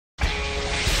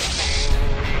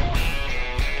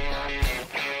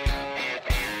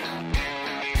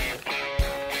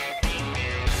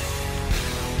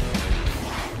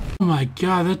my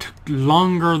god, that took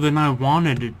longer than I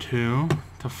wanted it to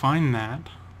find that.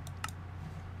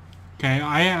 Okay,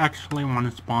 I actually want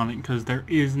to spawn it because there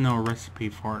is no recipe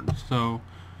for it. So,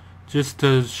 just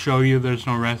to show you there's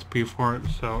no recipe for it,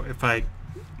 so if I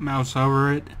mouse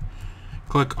over it,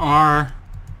 click R,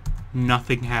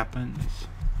 nothing happens.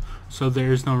 So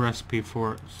there's no recipe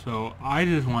for it. So I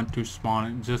just want to spawn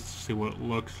it just to see what it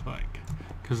looks like.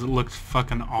 Because it looks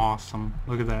fucking awesome.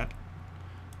 Look at that.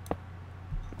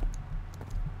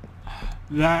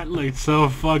 That looks so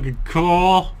fucking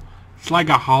cool. It's like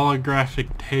a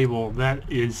holographic table. That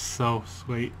is so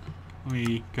sweet. Let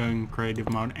me go in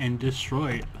creative mode and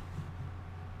destroy it.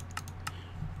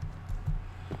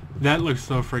 That looks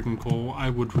so freaking cool. I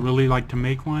would really like to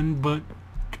make one, but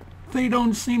they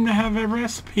don't seem to have a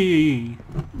recipe.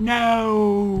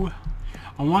 No!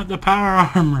 I want the power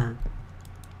armor.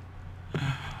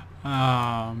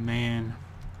 Oh, man.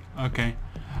 Okay.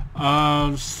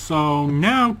 So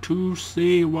now to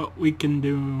see what we can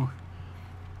do,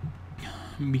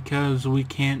 because we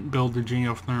can't build a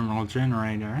geothermal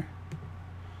generator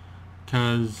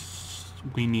because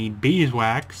we need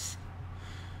beeswax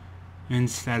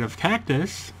instead of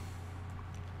cactus.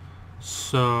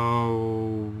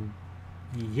 So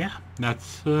yeah,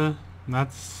 that's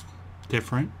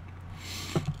different.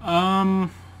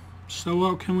 So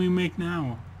what can we make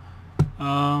now?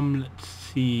 Let's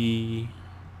see.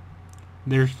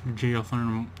 There's the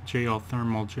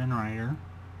geothermal generator.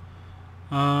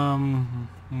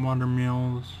 Water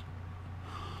mills,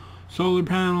 solar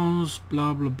panels,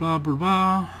 blah blah blah blah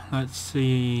blah. Let's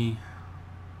see.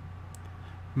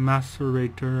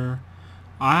 Macerator.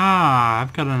 Ah,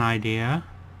 I've got an idea.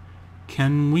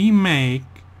 Can we make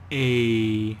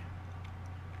a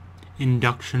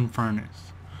induction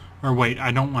furnace? Or wait,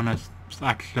 I don't want to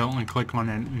accidentally click on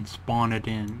it and spawn it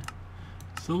in.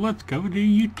 So let's go to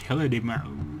utility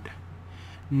mode.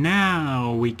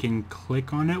 Now we can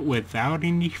click on it without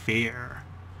any fear.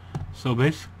 So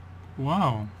basically,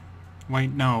 wow.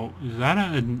 Wait, no, is that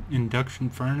an induction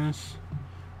furnace?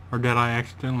 Or did I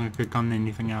accidentally click on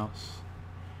anything else?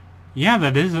 Yeah,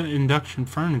 that is an induction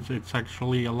furnace. It's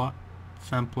actually a lot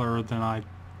simpler than I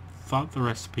thought the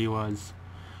recipe was.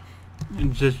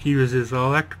 It just uses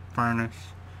electric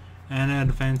furnace and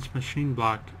advanced machine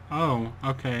block. Oh,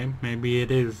 okay, maybe it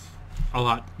is a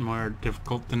lot more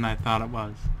difficult than I thought it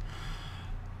was.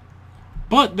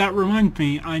 But that reminds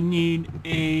me, I need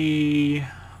a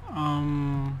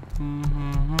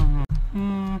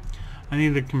I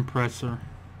need a compressor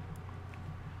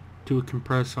to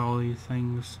compress all these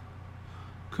things.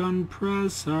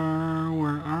 Compressor,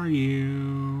 where are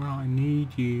you? I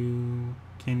need you.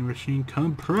 Can machine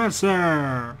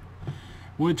compressor,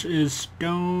 which is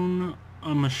stone,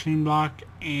 a machine block,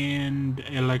 and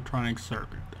electronic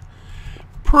circuit.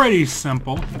 Pretty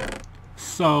simple.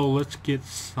 So let's get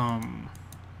some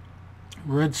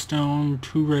redstone,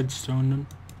 2 redstone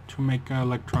to make an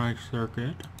electronic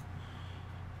circuit.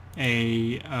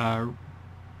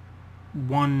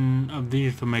 One of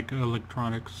these to make an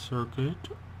electronic circuit.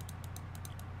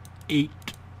 8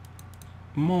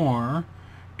 more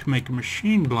to make a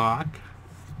machine block.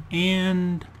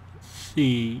 And let's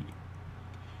see.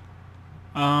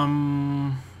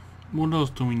 What else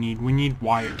do we need? We need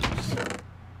wires.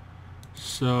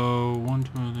 So 1,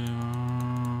 2,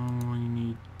 3, we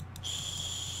need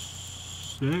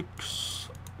 6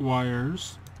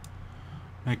 wires.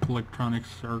 Make electronic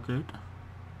circuit.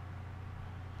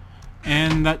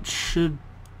 And that should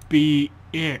be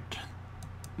it.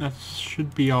 That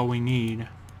should be all we need.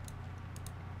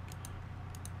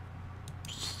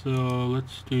 So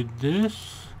let's do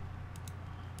this,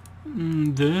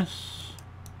 this,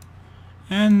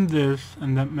 and this,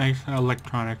 and that makes an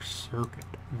electronic circuit.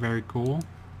 Very cool.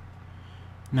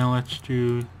 Now let's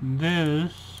do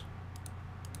this,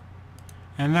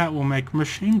 and that will make a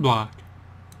machine block.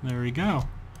 There we go.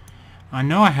 I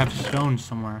know I have stone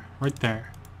somewhere. Right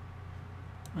there.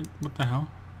 What the hell?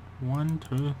 1,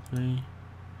 2, 3.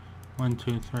 1,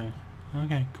 2, 3.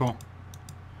 Okay, cool.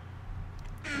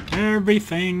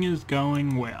 Everything is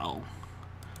going well.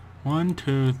 1,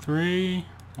 2, 3.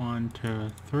 1, 2,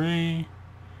 3.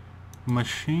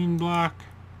 Machine block.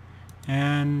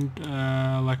 And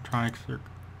electronic circuit.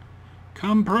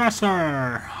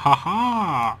 Compressor!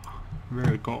 Haha!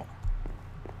 Very cool.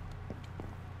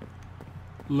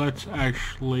 Let's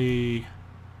actually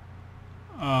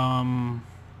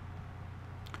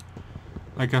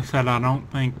like I said, I don't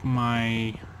think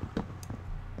my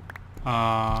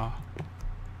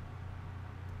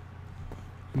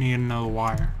need another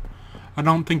wire. I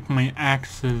don't think my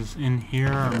axe is in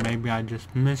here, or maybe I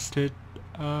just missed it.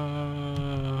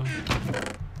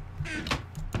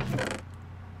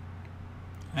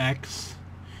 X.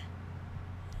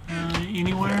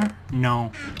 Anywhere?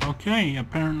 No. Okay,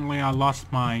 apparently I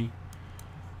lost my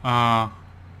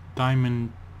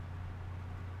diamond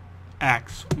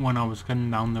axe when I was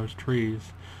cutting down those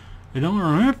trees. I don't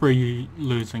remember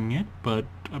losing it, but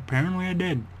apparently I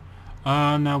did.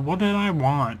 Now what did I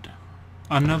want?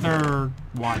 Another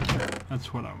wire.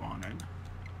 That's what I wanted.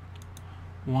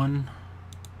 One.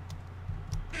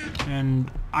 And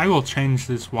I will change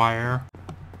this wire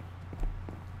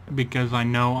because I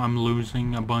know I'm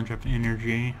losing a bunch of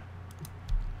energy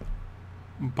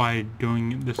by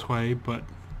doing it this way, but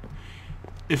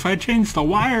if I change the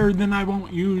wire, then I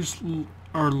won't use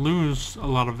or lose a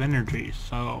lot of energy.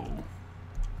 So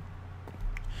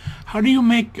how do you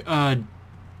make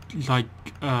like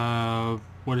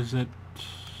what is it?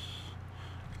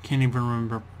 I can't even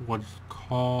remember what it's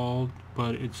called,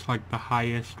 but it's like the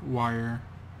highest wire.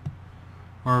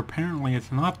 Or apparently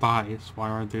it's not the highest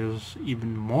wire, there's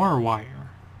even more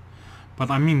wire. But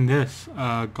I mean this,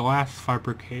 glass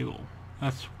fiber cable.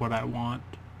 That's what I want.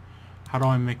 How do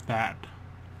I make that?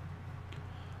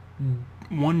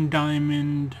 1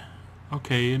 diamond.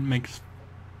 Okay, it makes...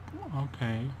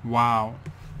 Okay, wow.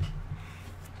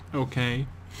 Okay.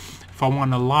 If I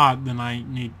want a lot, then I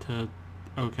need to...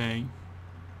 Okay.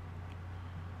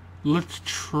 Let's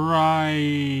try...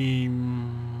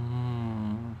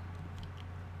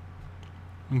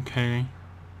 Okay.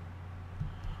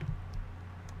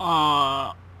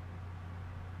 I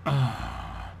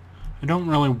don't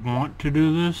really want to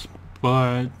do this,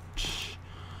 but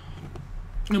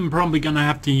I'm probably gonna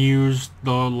have to use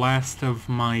the last of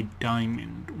my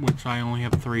diamond, which I only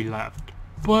have 3 left.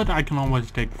 But I can always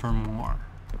dig for more.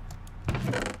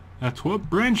 That's what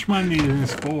branch mining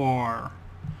is for.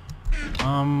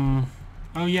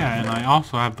 Oh yeah, and I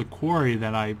also have the quarry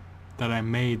that I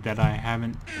made that I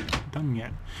haven't done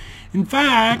yet. In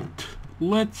fact,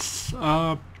 let's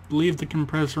leave the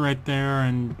compressor right there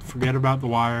and forget about the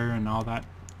wire and all that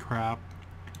crap.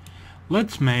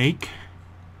 Let's make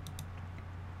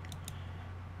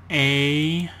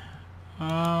a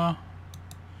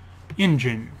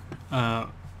engine.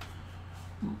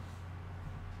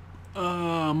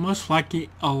 Most likely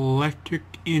electric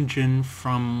engine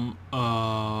from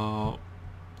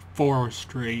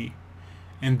forestry.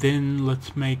 And then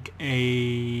let's make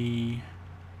a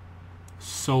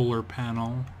solar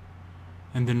panel.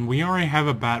 And then we already have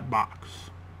a bat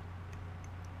box.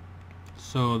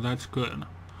 So that's good.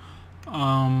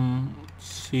 Let's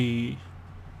see.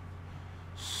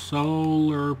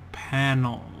 Solar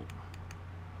panel.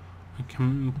 I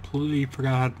completely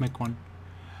forgot how to make one.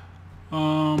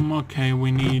 Okay,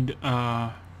 we need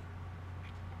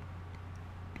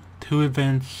 2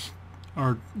 events,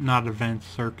 or not events,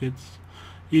 circuits.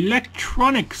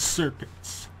 Electronic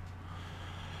circuits.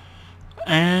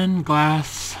 And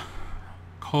glass,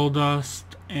 coal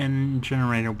dust, and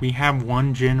generator. We have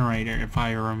 1 generator, if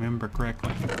I remember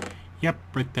correctly. Yep,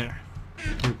 right there.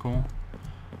 Very cool.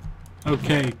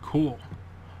 Okay, cool.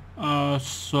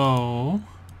 So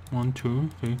 1, 2,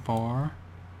 3, 4.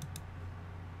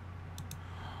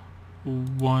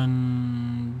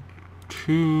 1,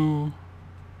 2,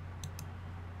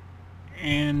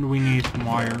 and we need some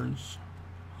wires.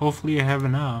 Hopefully I have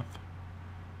enough.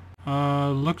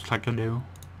 Looks like I do.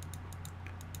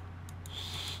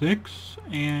 6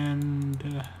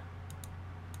 and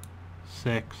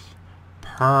 6.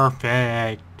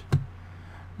 Perfect.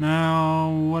 Now,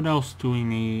 what else do we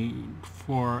need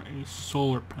for a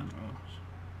solar panel?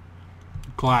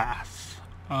 Glass.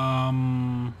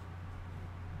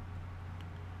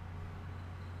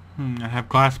 I have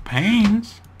glass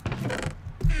panes.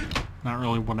 Not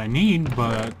really what I need,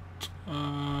 but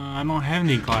I don't have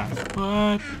any glass.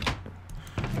 But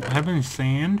I have any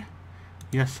sand?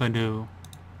 Yes, I do.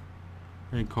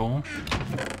 Very cool.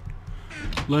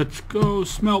 Let's go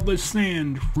smelt this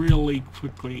sand really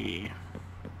quickly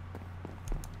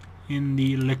in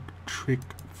the electric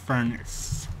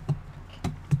furnace.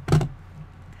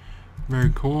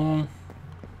 Very cool.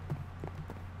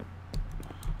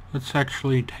 Let's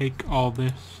actually take all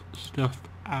this stuff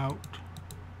out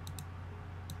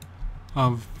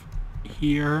of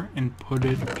here and put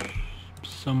it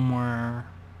somewhere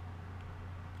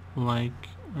like,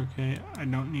 okay, I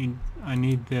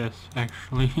need this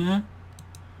actually.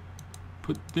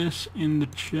 Put this in the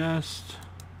chest.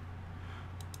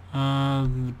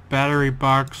 The battery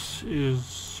box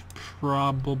is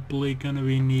probably gonna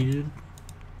be needed.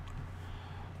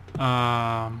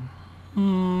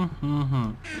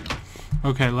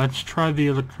 Okay, let's try the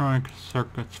electronic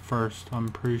circuits first. I'm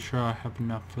pretty sure I have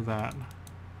enough for that.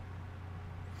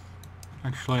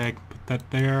 Actually, I can put that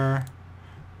there,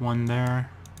 1 there,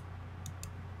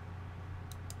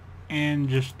 and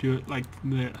just do it like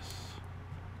this.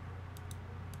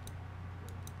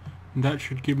 That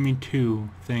should give me 2.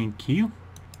 Thank you.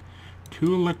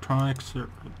 2 electronic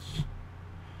circuits.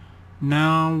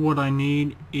 Now what I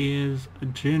need is a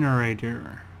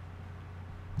generator,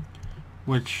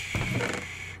 which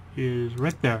is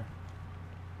right there.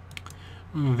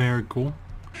 Very cool.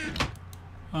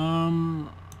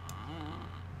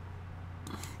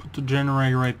 Put the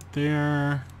generator right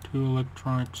there. 2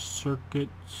 electronic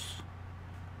circuits.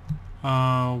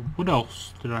 What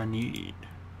else did I need?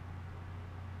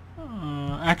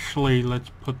 Actually, let's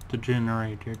put the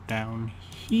generator down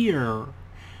here.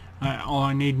 All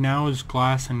I need now is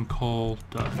glass and coal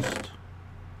dust,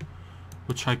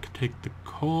 which I could take the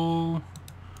coal,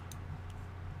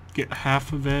 get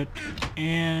half of it,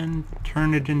 and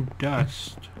turn it into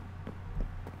dust.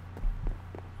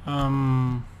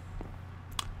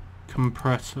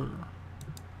 Compressor.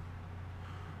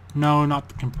 No, not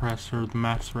the compressor, the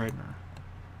macerator.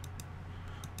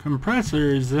 Compressor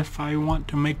is if I want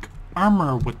to make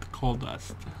armor with the coal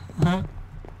dust.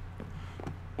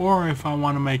 Or if I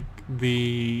want to make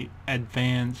the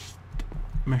advanced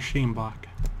machine block.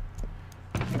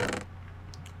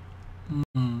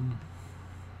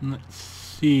 Let's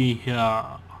see here.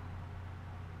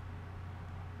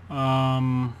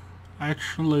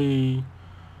 Actually,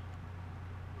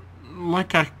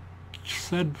 like I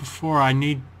said before, I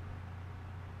need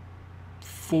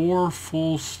 4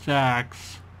 full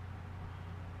stacks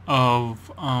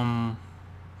of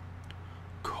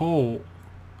coal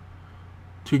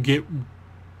to get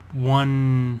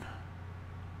 4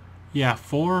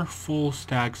 full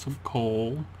stacks of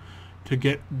coal to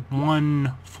get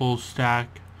 1 full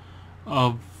stack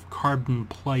of carbon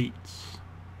plates.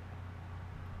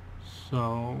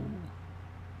 So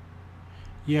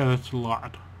yeah, that's a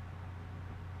lot.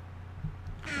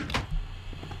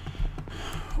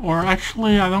 Or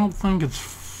actually, I don't think it's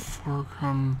 4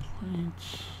 carbon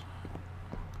plates.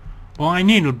 Well, I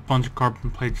need a bunch of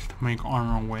carbon plates to make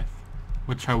armor with,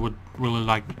 which I would really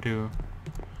like to do.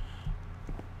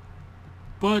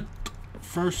 But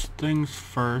first things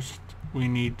first, we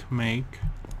need to make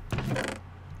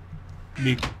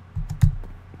the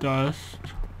dust,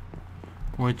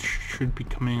 which should be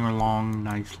coming along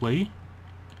nicely.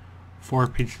 4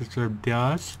 pieces of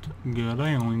dust. Good,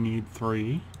 I only need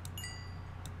 3.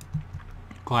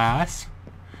 Glass.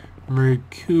 Very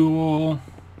cool.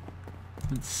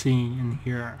 Let's see in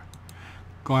here.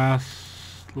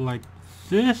 Glass like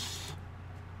this.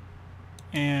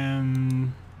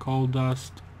 And coal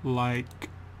dust like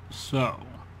so.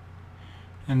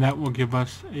 And that will give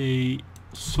us a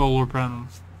solar panel.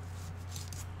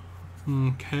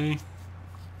 Okay.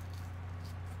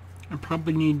 I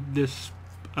probably need this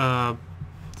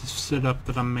setup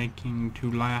that I'm making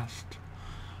to last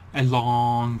a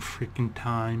long freaking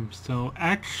time. So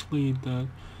actually,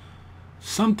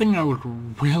 something I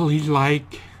would really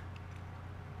like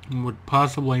would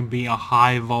possibly be a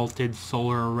high voltage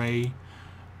solar array,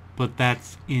 but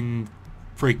that's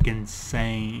freaking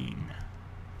insane.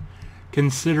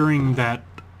 Considering that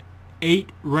 8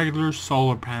 regular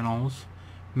solar panels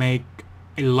make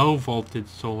a low voltage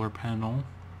solar panel,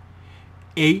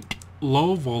 8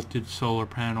 low voltage solar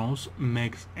panels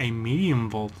makes a medium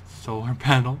voltage solar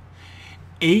panel,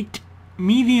 8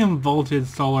 medium voltage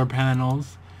solar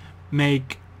panels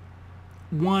make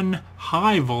 1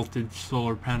 high voltage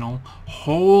solar panel.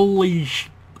 Oh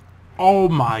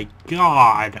my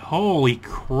god, holy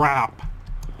crap.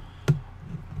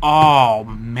 Oh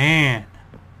man.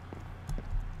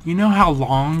 You know how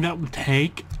long that would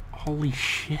take? Holy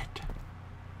shit.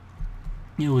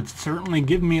 It would certainly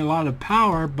give me a lot of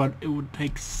power, but it would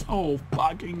take so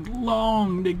fucking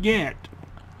long to get.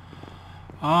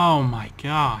 Oh my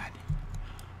god.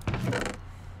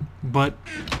 But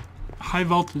high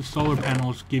voltage solar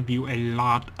panels give you a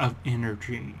lot of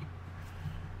energy.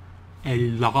 A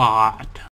lot.